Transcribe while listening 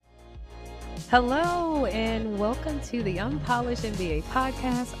Hello, and welcome to the Unpolished MBA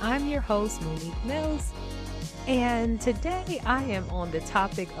podcast. I'm your host, Monique Mills, and today I am on the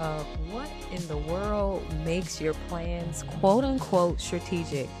topic of what in the world makes your plans quote unquote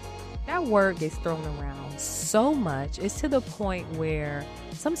strategic. That word gets thrown around so much. It's to the point where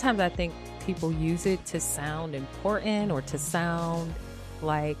sometimes I think people use it to sound important or to sound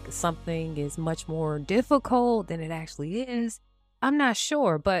like something is much more difficult than it actually is. I'm not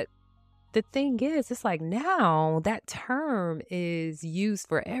sure, but the thing is, it's like now that term is used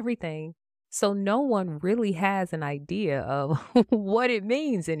for everything. So no one really has an idea of what it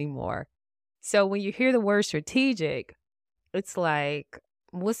means anymore. So when you hear the word strategic, it's like,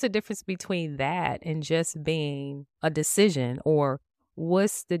 what's the difference between that and just being a decision? Or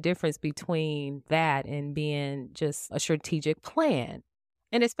what's the difference between that and being just a strategic plan?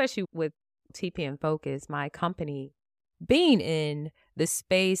 And especially with TPM Focus, my company, being in the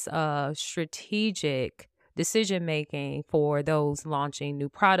space of strategic decision making for those launching new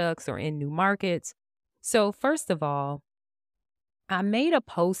products or in new markets. So, first of all, I made a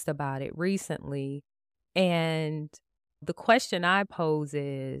post about it recently, and the question I pose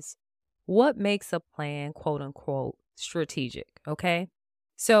is, what makes a plan, quote unquote, strategic? Okay.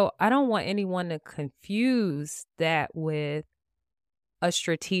 So, I don't want anyone to confuse that with a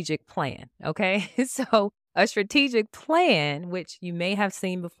strategic plan. Okay. So a strategic plan, which you may have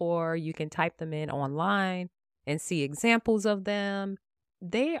seen before, you can type them in online and see examples of them.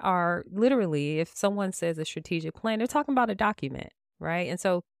 They are literally, if someone says a strategic plan, they're talking about a document, right? And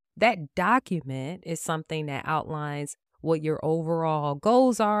so that document is something that outlines what your overall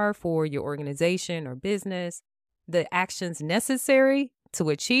goals are for your organization or business, the actions necessary to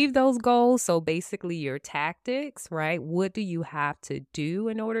achieve those goals. So basically your tactics, right? What do you have to do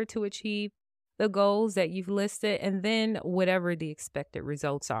in order to achieve the goals that you've listed? And then whatever the expected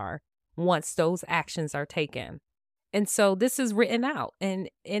results are once those actions are taken. And so this is written out. And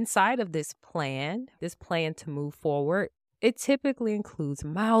inside of this plan to move forward, it typically includes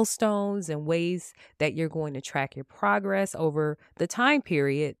milestones and ways that you're going to track your progress over the time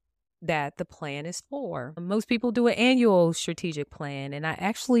period that the plan is for. Most people do an annual strategic plan, and I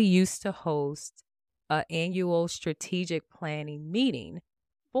actually used to host an annual strategic planning meeting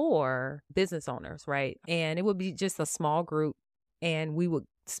for business owners, right? And it would be just a small group, and we would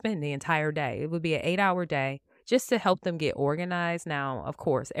spend the entire day. It would be an 8-hour day just to help them get organized. Now, of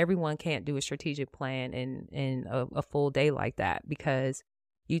course, everyone can't do a strategic plan in a full day like that, because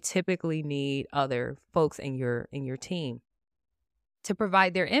you typically need other folks in your team to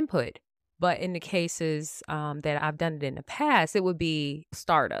provide their input. But in the cases that I've done it in the past, it would be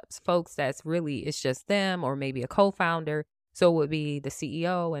startups, folks that's really, it's just them or maybe a co-founder. So it would be the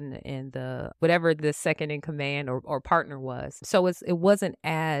CEO and the whatever the second in command or partner was. So it wasn't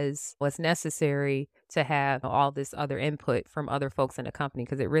as was necessary to have all this other input from other folks in the company,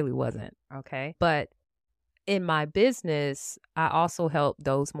 because it really wasn't. Okay. But in my business, I also help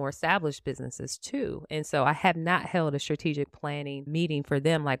those more established businesses too. And so I have not held a strategic planning meeting for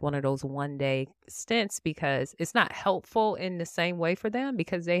them, like one of those one-day stints, because it's not helpful in the same way for them,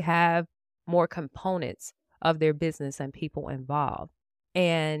 because they have more components of their business and people involved.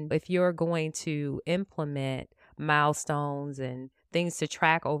 And if you're going to implement milestones and things to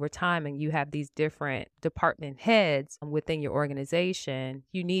track over time, and you have these different department heads within your organization,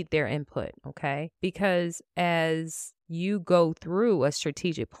 you need their input, okay? Because as you go through a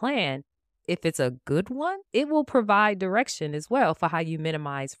strategic plan, if it's a good one, it will provide direction as well for how you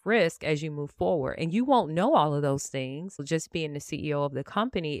minimize risk as you move forward. And you won't know all of those things just being the CEO of the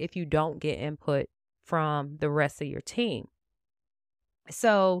company if you don't get input from the rest of your team.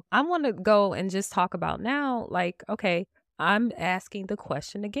 So I want to go and just talk about now, like, okay, I'm asking the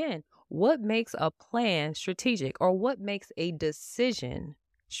question again. What makes a plan strategic, or what makes a decision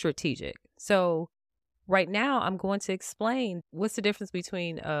strategic? So right now I'm going to explain what's the difference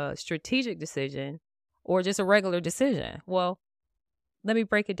between a strategic decision or just a regular decision. Well, let me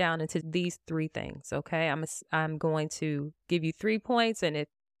break it down into these three things. Okay. I'm going to give you 3 points. And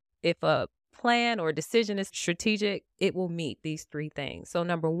if a plan or decision is strategic, it will meet these three things. So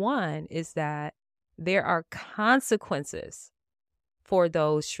number one is that there are consequences for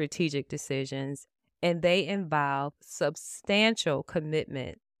those strategic decisions, and they involve substantial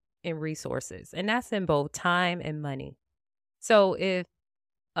commitment in resources. And that's in both time and money. So if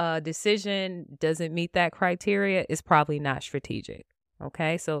a decision doesn't meet that criteria, it's probably not strategic.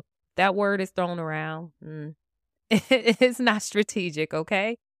 Okay. So that word is thrown around. It's not strategic.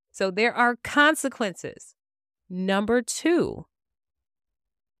 Okay. So there are consequences. Number two,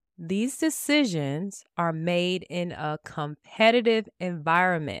 these decisions are made in a competitive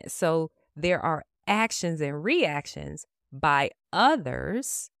environment. So there are actions and reactions by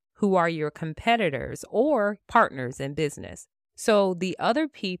others who are your competitors or partners in business. So the other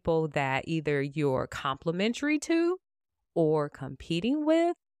people that either you're complementary to or competing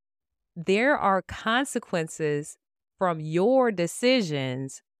with, there are consequences from your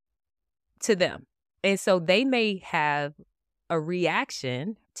decisions to them. And so they may have a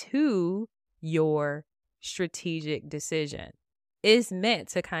reaction to your strategic decision. It's meant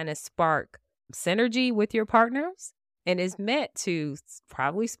to kind of spark synergy with your partners, and is meant to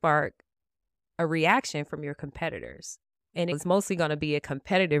probably spark a reaction from your competitors. And it's mostly going to be a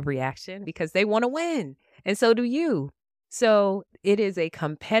competitive reaction because they want to win. And so do you. So it is a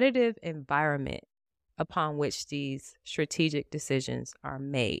competitive environment upon which these strategic decisions are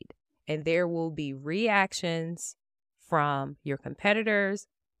made. And there will be reactions from your competitors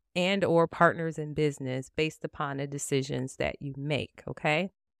and or partners in business based upon the decisions that you make,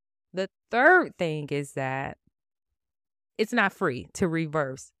 okay? The third thing is that it's not free to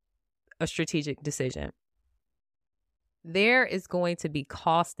reverse a strategic decision. There is going to be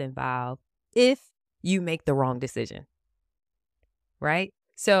cost involved if you make the wrong decision, right?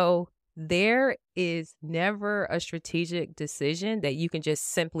 So there is never a strategic decision that you can just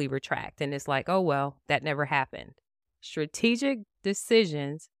simply retract. And it's like, oh, well, that never happened. Strategic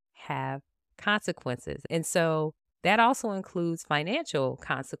decisions have consequences. And so that also includes financial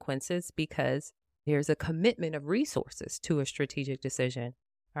consequences because there's a commitment of resources to a strategic decision.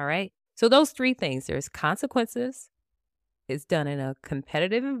 All right. So those three things, there's consequences. It's done in a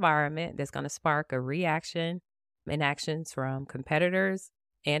competitive environment that's going to spark a reaction and actions from competitors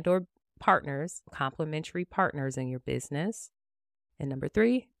and or partners, complementary partners in your business. And number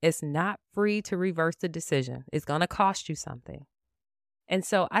three, it's not free to reverse the decision. It's going to cost you something. And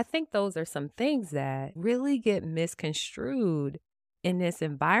so I think those are some things that really get misconstrued in this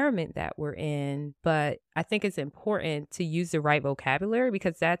environment that we're in. But I think it's important to use the right vocabulary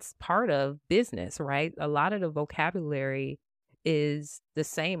because that's part of business, right? A lot of the vocabulary is the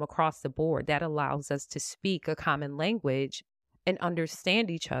same across the board. That allows us to speak a common language and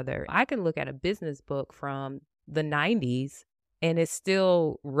understand each other. I can look at a business book from the 90s and it's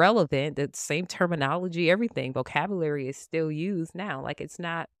still relevant. The same terminology, everything, vocabulary is still used now. Like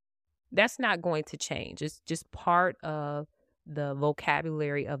that's not going to change. It's just part of the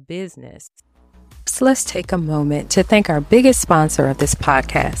vocabulary of business. So let's take a moment to thank our biggest sponsor of this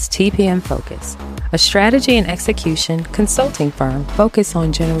podcast, TPM Focus, a strategy and execution consulting firm focused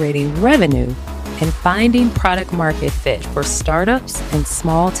on generating revenue and finding product market fit for startups and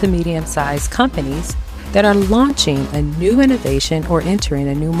small to medium-sized companies that are launching a new innovation or entering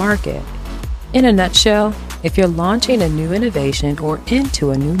a new market. In a nutshell, if you're launching a new innovation or into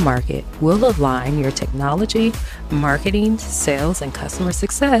a new market, we'll align your technology, marketing, sales, and customer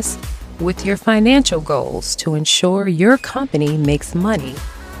success with your financial goals to ensure your company makes money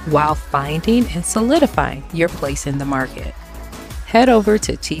while finding and solidifying your place in the market. Head over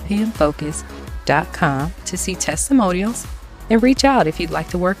to tpmfocus.com to see testimonials and reach out if you'd like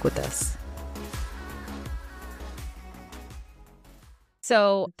to work with us.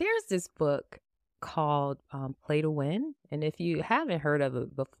 So there's this book called Play to Win. And if you haven't heard of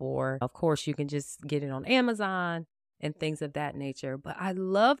it before, of course, you can just get it on Amazon and things of that nature. But I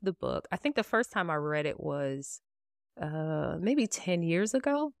love the book. I think the first time I read it was maybe 10 years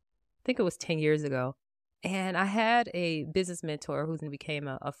ago. I think it was 10 years ago. And I had a business mentor who became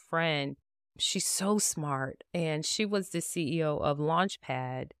a friend. She's so smart. And she was the CEO of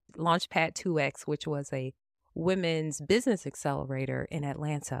Launchpad 2X, which was a women's business accelerator in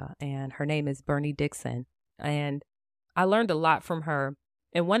Atlanta. And her name is Bernie Dixon. And I learned a lot from her.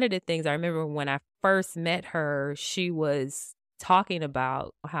 And one of the things I remember when I first met her, she was talking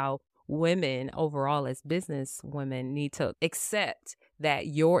about how women overall as business women need to accept that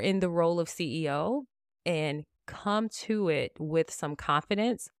you're in the role of CEO and come to it with some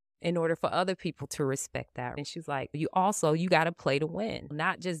confidence in order for other people to respect that. And she's like, you got to play to win,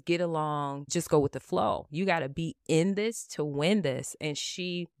 not just get along, just go with the flow. You got to be in this to win this. And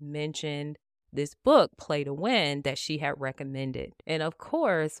she mentioned this book, Play to Win, that she had recommended. And of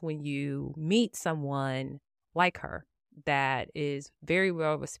course, when you meet someone like her that is very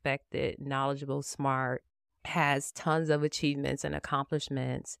well respected, knowledgeable, smart, has tons of achievements and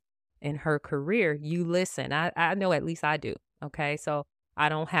accomplishments in her career, you listen. I know at least I do. Okay. So I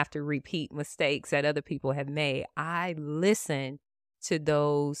don't have to repeat mistakes that other people have made. I listen to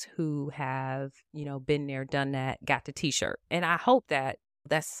those who have, been there, done that, got the t-shirt. And I hope that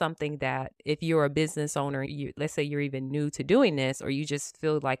that's something that if you're a business owner, let's say you're even new to doing this, or you just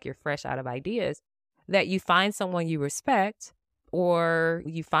feel like you're fresh out of ideas, that you find someone you respect, or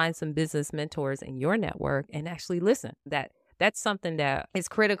you find some business mentors in your network and actually listen. That's something that is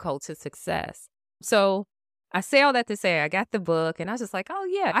critical to success. So I say all that to say I got the book and I was just like, oh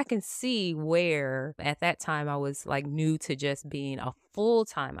yeah, I can see where at that time I was like new to just being a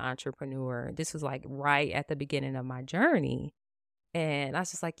full-time entrepreneur. This was like right at the beginning of my journey. And I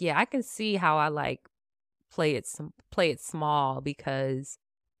was just like, yeah, I can see how I like play it small because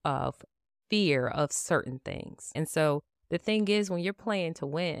of fear of certain things. And so the thing is, when you're playing to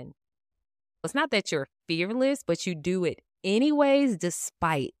win, it's not that you're fearless, but you do it anyways,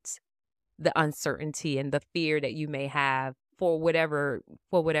 despite the uncertainty and the fear that you may have for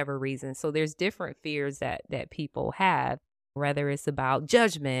whatever reason. So there's different fears that people have, whether it's about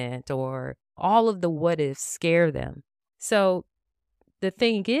judgment or all of the what ifs scare them. So the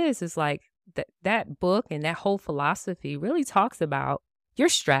thing is like that book and that whole philosophy really talks about your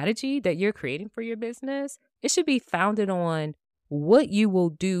strategy that you're creating for your business. It should be founded on what you will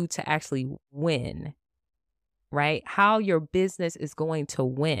do to actually win, right? How your business is going to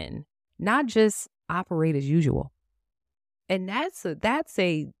win, not just operate as usual. And that's a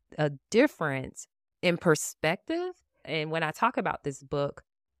difference in perspective. And when I talk about this book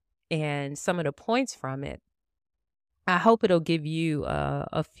and some of the points from it, I hope it'll give you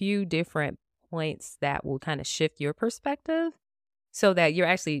a few different points that will kind of shift your perspective so that you're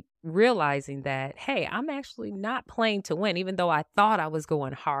actually realizing that, hey, I'm actually not playing to win, even though I thought I was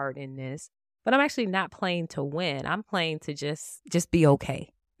going hard in this, but I'm actually not playing to win. I'm playing to just be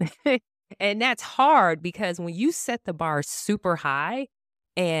okay. And that's hard because when you set the bar super high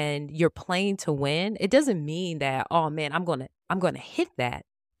and you're playing to win, it doesn't mean that, oh man, I'm going to hit that,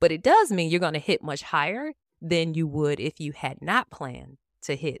 but it does mean you're going to hit much higher than you would if you had not planned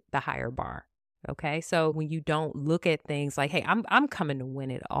to hit the higher bar. Okay. So when you don't look at things like, hey, I'm coming to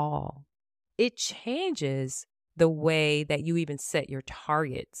win it all, it changes the way that you even set your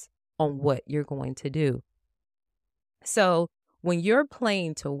targets on what you're going to do. So when you're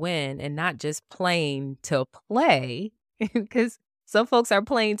playing to win and not just playing to play, because some folks are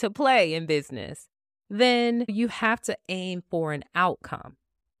playing to play in business, then you have to aim for an outcome.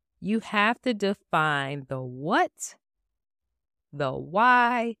 You have to define the what, the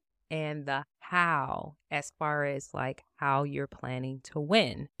why, and the how as far as like how you're planning to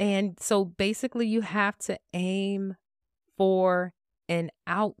win. And so basically you have to aim for an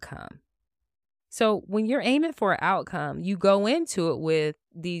outcome. So when you're aiming for an outcome, you go into it with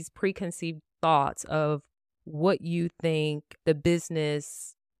these preconceived thoughts of what you think the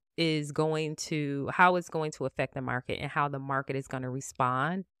business is going to, how it's going to affect the market and how the market is going to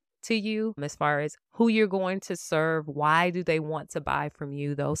respond to you as far as who you're going to serve, why do they want to buy from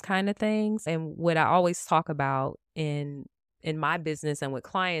you, those kind of things. And what I always talk about in my business and with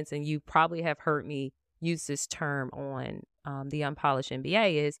clients, and you probably have heard me use this term on the Unpolished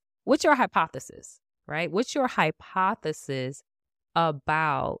MBA, is what's your hypothesis, right? What's your hypothesis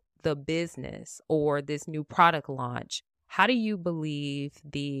about the business or this new product launch? How do you believe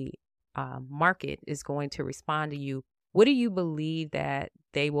the market is going to respond to you? What do you believe that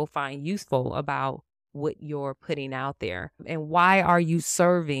they will find useful about what you're putting out there? And why are you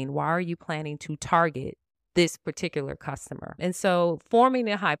planning to target this particular customer? And so forming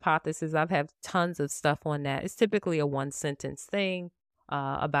a hypothesis, I've had tons of stuff on that. It's typically a 1-sentence thing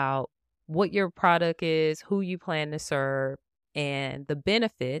about what your product is, who you plan to serve, and the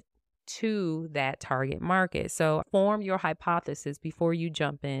benefit to that target market. So form your hypothesis before you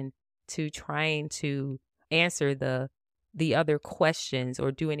jump in to trying to answer the other questions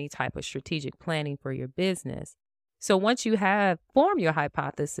or do any type of strategic planning for your business. So once you have formed your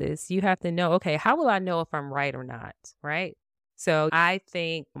hypothesis, you have to know, okay, how will I know if I'm right or not, right? So I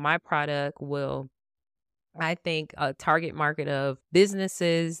think my product a target market of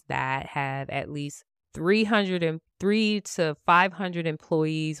businesses that have at least 303 to 500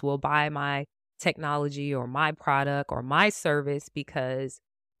 employees will buy my technology or my product or my service because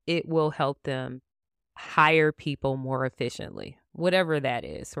it will help them hire people more efficiently, whatever that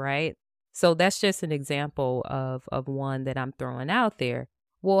is, right? So that's just an example of one that I'm throwing out there.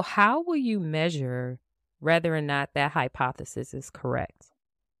 Well, how will you measure whether or not that hypothesis is correct?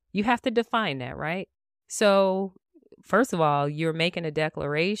 You have to define that, right? So first of all, you're making a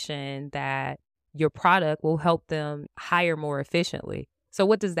declaration that your product will help them hire more efficiently. So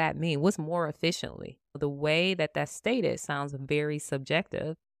what does that mean? What's more efficiently? The way that that's stated sounds very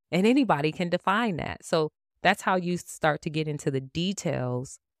subjective, and anybody can define that. So that's how you start to get into the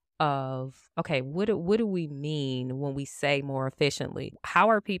details of, okay, what do we mean when we say more efficiently? How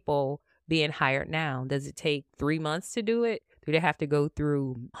are people being hired now? Does it take 3 months to do it? Do they have to go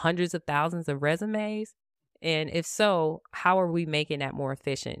through hundreds of thousands of resumes? And if so, how are we making that more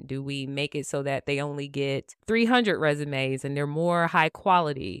efficient? Do we make it so that they only get 300 resumes and they're more high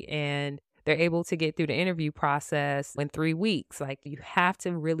quality and they're able to get through the interview process in 3 weeks? Like, you have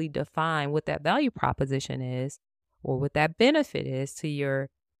to really define what that value proposition is or what that benefit is to your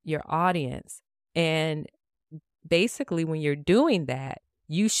audience. And basically, when you're doing that,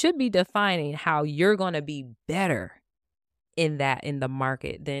 you should be defining how you're going to be better in the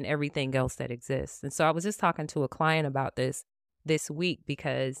market than everything else that exists. And so I was just talking to a client about this week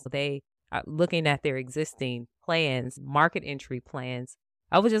because they are looking at their existing plans, market entry plans.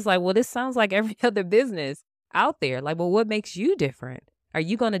 I was just like, well, this sounds like every other business out there. Like, well, what makes you different? Are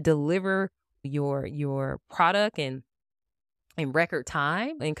you going to deliver your product in record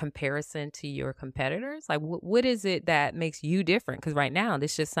time in comparison to your competitors? Like, what is it that makes you different? Because right now,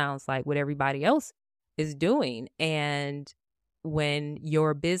 this just sounds like what everybody else is doing. And when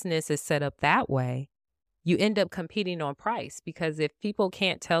your business is set up that way, you end up competing on price, because if people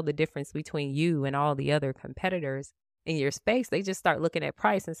can't tell the difference between you and all the other competitors in your space, they just start looking at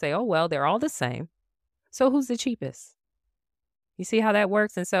price and say, oh, well, they're all the same. So who's the cheapest? You see how that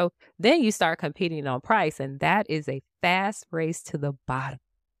works? And so then you start competing on price, and that is a fast race to the bottom.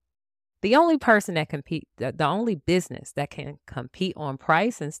 The only person that the only business that can compete on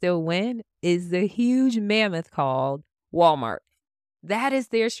price and still win is the huge mammoth called Walmart. That is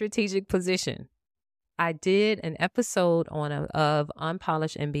their strategic position. I did an episode of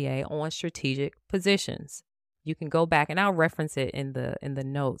Unpolished MBA on strategic positions. You can go back and I'll reference it in the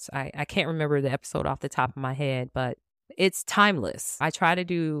notes. I can't remember the episode off the top of my head, but it's timeless. I try to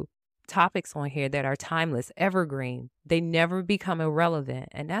do topics on here that are timeless, evergreen. They never become irrelevant,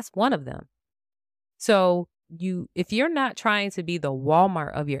 and that's one of them. So if you're not trying to be the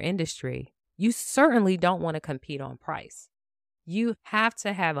Walmart of your industry, you certainly don't want to compete on price. You have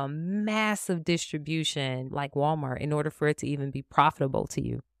to have a massive distribution like Walmart in order for it to even be profitable to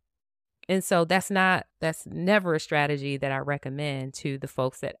you. And so that's never a strategy that I recommend to the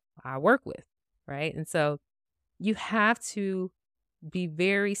folks that I work with, right? And so you have to be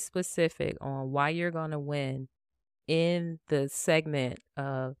very specific on why you're going to win in the segment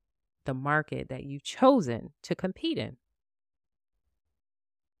of the market that you've chosen to compete in.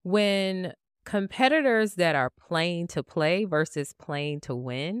 When competitors that are playing to play versus playing to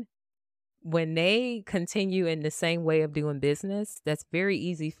win, when they continue in the same way of doing business, that's very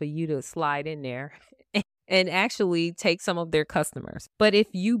easy for you to slide in there and actually take some of their customers. But if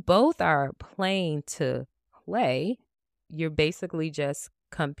you both are playing to play, you're basically just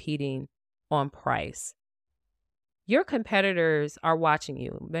competing on price. Your competitors are watching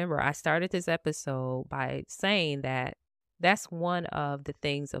you. Remember, I started this episode by saying that that's one of the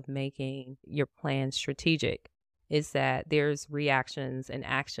things of making your plan strategic, is that there's reactions and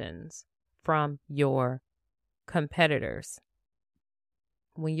actions from your competitors.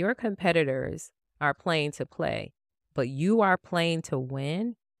 When your competitors are playing to play, but you are playing to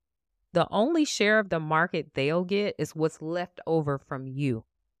win, the only share of the market they'll get is what's left over from you.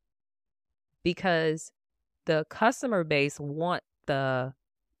 Because the customer base want the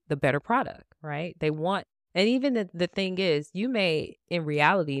better product, right? They want, and even the thing is, you may in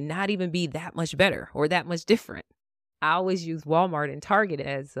reality not even be that much better or that much different. I always use Walmart and Target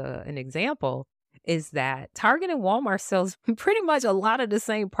as an example, is that Target and Walmart sells pretty much a lot of the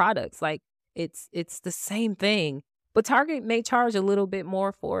same products. Like it's the same thing, but Target may charge a little bit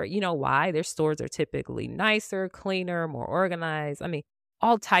more for it. You know why? Their stores are typically nicer, cleaner, more organized. I mean,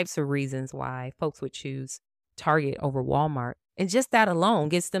 all types of reasons why folks would choose Target over Walmart. And just that alone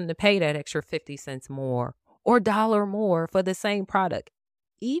gets them to pay that extra 50 cents more or $1 more for the same product.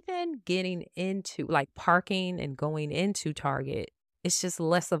 Even getting into like parking and going into Target, it's just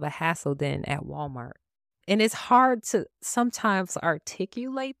less of a hassle than at Walmart. And it's hard to sometimes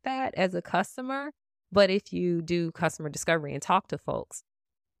articulate that as a customer. But if you do customer discovery and talk to folks,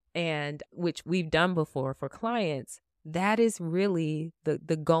 and which we've done before for clients, that is really the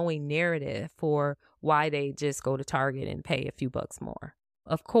going narrative for why they just go to Target and pay a few bucks more.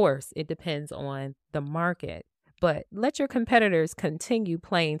 Of course, it depends on the market, but let your competitors continue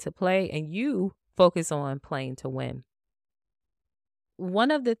playing to play and you focus on playing to win.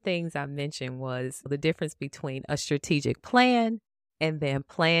 One of the things I mentioned was the difference between a strategic plan and then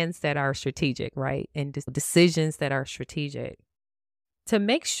plans that are strategic, right? And decisions that are strategic. To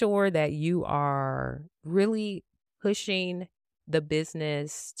make sure that you are really pushing the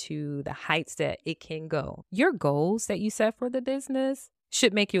business to the heights that it can go, your goals that you set for the business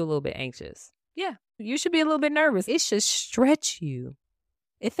should make you a little bit anxious. Yeah, you should be a little bit nervous. It should stretch you.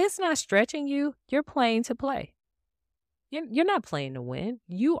 If it's not stretching you, you're playing to play. You're not playing to win.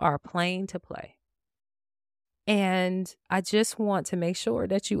 You are playing to play. And I just want to make sure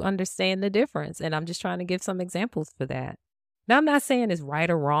that you understand the difference. And I'm just trying to give some examples for that. Now, I'm not saying it's right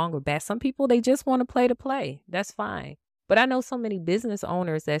or wrong or bad. Some people, they just want to play to play. That's fine. But I know so many business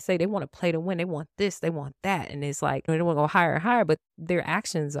owners that say they want to play to win. They want this, they want that. And it's like, they want to go higher and higher, but their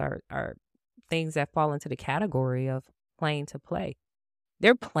actions are things that fall into the category of playing to play.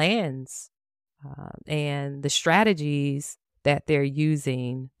 Their plans and the strategies that they're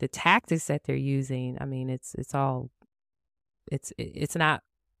using, the tactics that they're using, I mean, it's not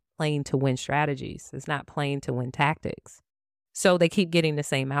playing to win strategies. It's not playing to win tactics. So they keep getting the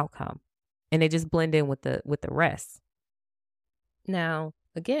same outcome and they just blend in with the rest. Now,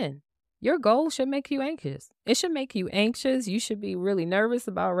 again, your goal should make you anxious. It should make you anxious. You should be really nervous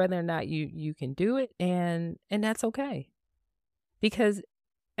about whether or not you can do it. And that's okay. Because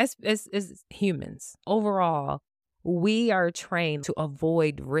as humans, overall, we are trained to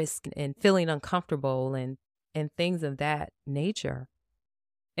avoid risk and feeling uncomfortable and things of that nature.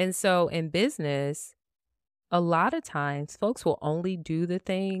 And so in business, a lot of times folks will only do the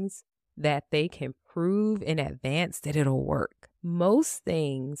things that they can prove in advance that it'll work. Most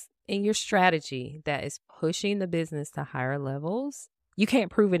things in your strategy that is pushing the business to higher levels, you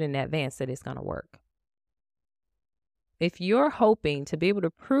can't prove it in advance that it's going to work. If you're hoping to be able to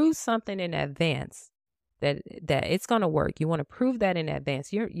prove something in advance that it's going to work, you want to prove that in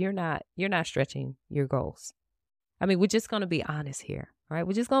advance, you're not stretching your goals. I mean, we're just going to be honest here, right?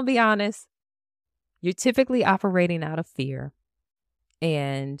 We're just going to be honest. You're typically operating out of fear,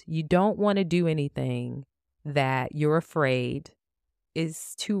 and you don't want to do anything that you're afraid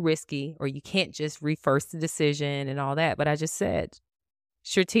is too risky, or you can't just reverse the decision and all that. But I just said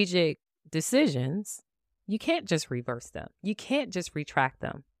strategic decisions, you can't just reverse them. You can't just retract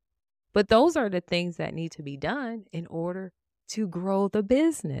them. But those are the things that need to be done in order to grow the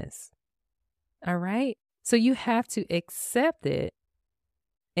business. All right. So you have to accept it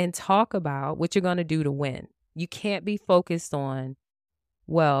and talk about what you're going to do to win. You can't be focused on,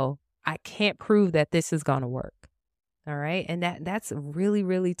 well, I can't prove that this is going to work. All right. And that's a really,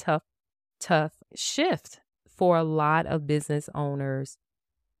 really tough shift for a lot of business owners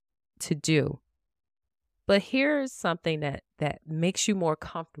to do. But here's something that makes you more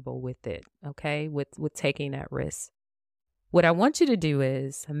comfortable with it, okay, with taking that risk. What I want you to do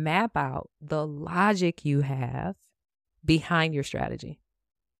is map out the logic you have behind your strategy.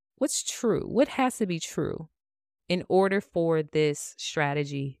 What's true? What has to be true in order for this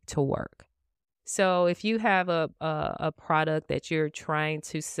strategy to work? So if you have a product that you're trying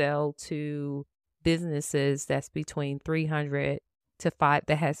to sell to businesses that has between 300 to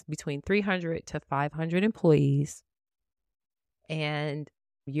 500 employees, and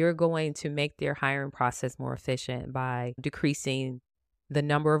you're going to make their hiring process more efficient by decreasing the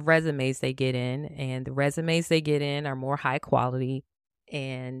number of resumes they get in, and the resumes they get in are more high quality,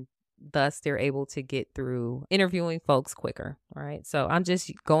 and thus they're able to get through interviewing folks quicker. All right. So I'm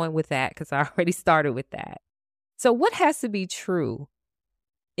just going with that because I already started with that. So what has to be true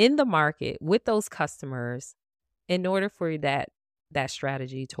in the market with those customers in order for that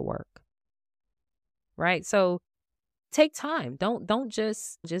strategy to work? Right. So take time. Don't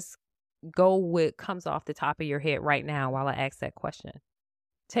just go with comes off the top of your head right now while I ask that question.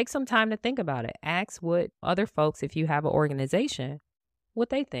 Take some time to think about it. Ask what other folks, if you have an organization, what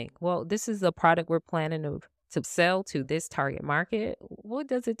they think. Well, this is a product we're planning to sell to this target market. What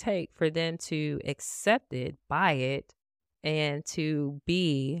does it take for them to accept it, buy it, and to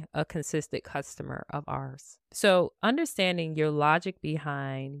be a consistent customer of ours? So understanding your logic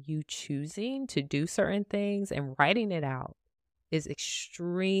behind you choosing to do certain things and writing it out is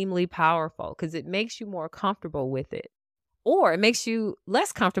extremely powerful because it makes you more comfortable with it. Or it makes you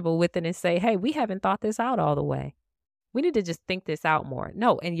less comfortable with it and say, hey, we haven't thought this out all the way. We need to just think this out more.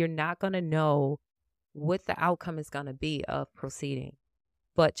 No, and you're not going to know what the outcome is going to be of proceeding.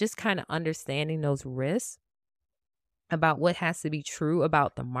 But just kind of understanding those risks about what has to be true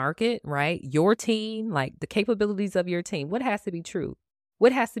about the market, right? Your team, like the capabilities of your team. What has to be true?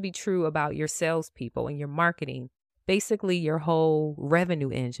 What has to be true about your salespeople and your marketing? Basically, your whole revenue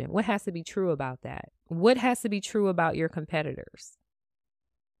engine. What has to be true about that? What has to be true about your competitors?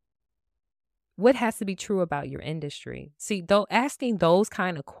 What has to be true about your industry? See, though, asking those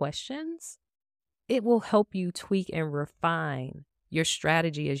kind of questions, it will help you tweak and refine your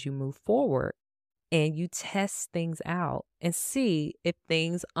strategy as you move forward and you test things out and see if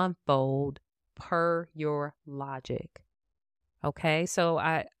things unfold per your logic. Okay, so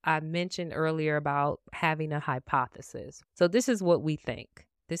I mentioned earlier about having a hypothesis. So this is what we think.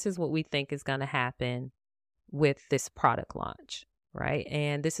 This is what we think is going to happen with this product launch. right?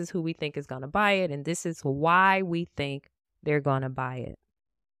 And this is who we think is going to buy it. And this is why we think they're going to buy it.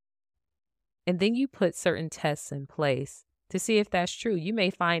 And then you put certain tests in place to see if that's true. You may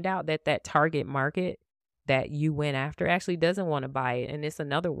find out that that target market that you went after actually doesn't want to buy it. And it's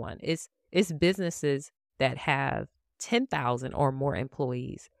another one. It's businesses that have 10,000 or more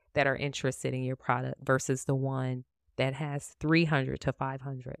employees that are interested in your product versus the one that has 300 to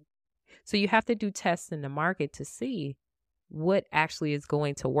 500. So you have to do tests in the market to see what actually is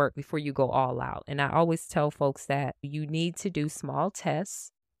going to work before you go all out. And I always tell folks that you need to do small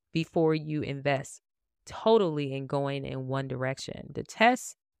tests before you invest totally in going in one direction. The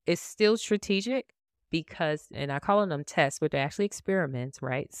test is still strategic because, and I call them tests, but they're actually experiments,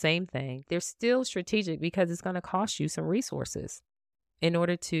 right? Same thing. They're still strategic because it's going to cost you some resources in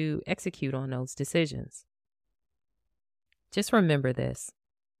order to execute on those decisions. Just remember this.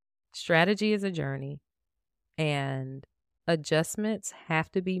 Strategy is a journey, and adjustments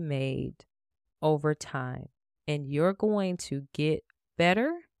have to be made over time, and you're going to get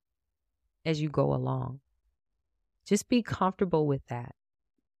better as you go along. Just be comfortable with that.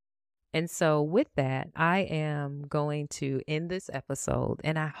 And so with that, I am going to end this episode,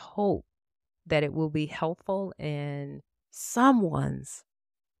 and I hope that it will be helpful in someone's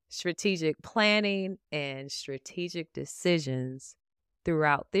strategic planning and strategic decisions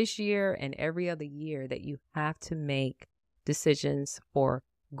throughout this year and every other year that you have to make decisions for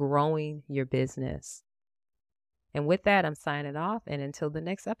growing your business. And with that, I'm signing off. And until the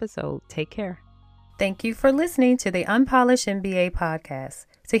next episode, take care. Thank you for listening to the Unpolished MBA podcast.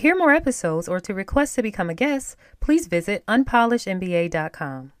 To hear more episodes or to request to become a guest, please visit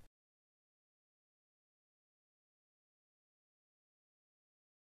unpolishedmba.com.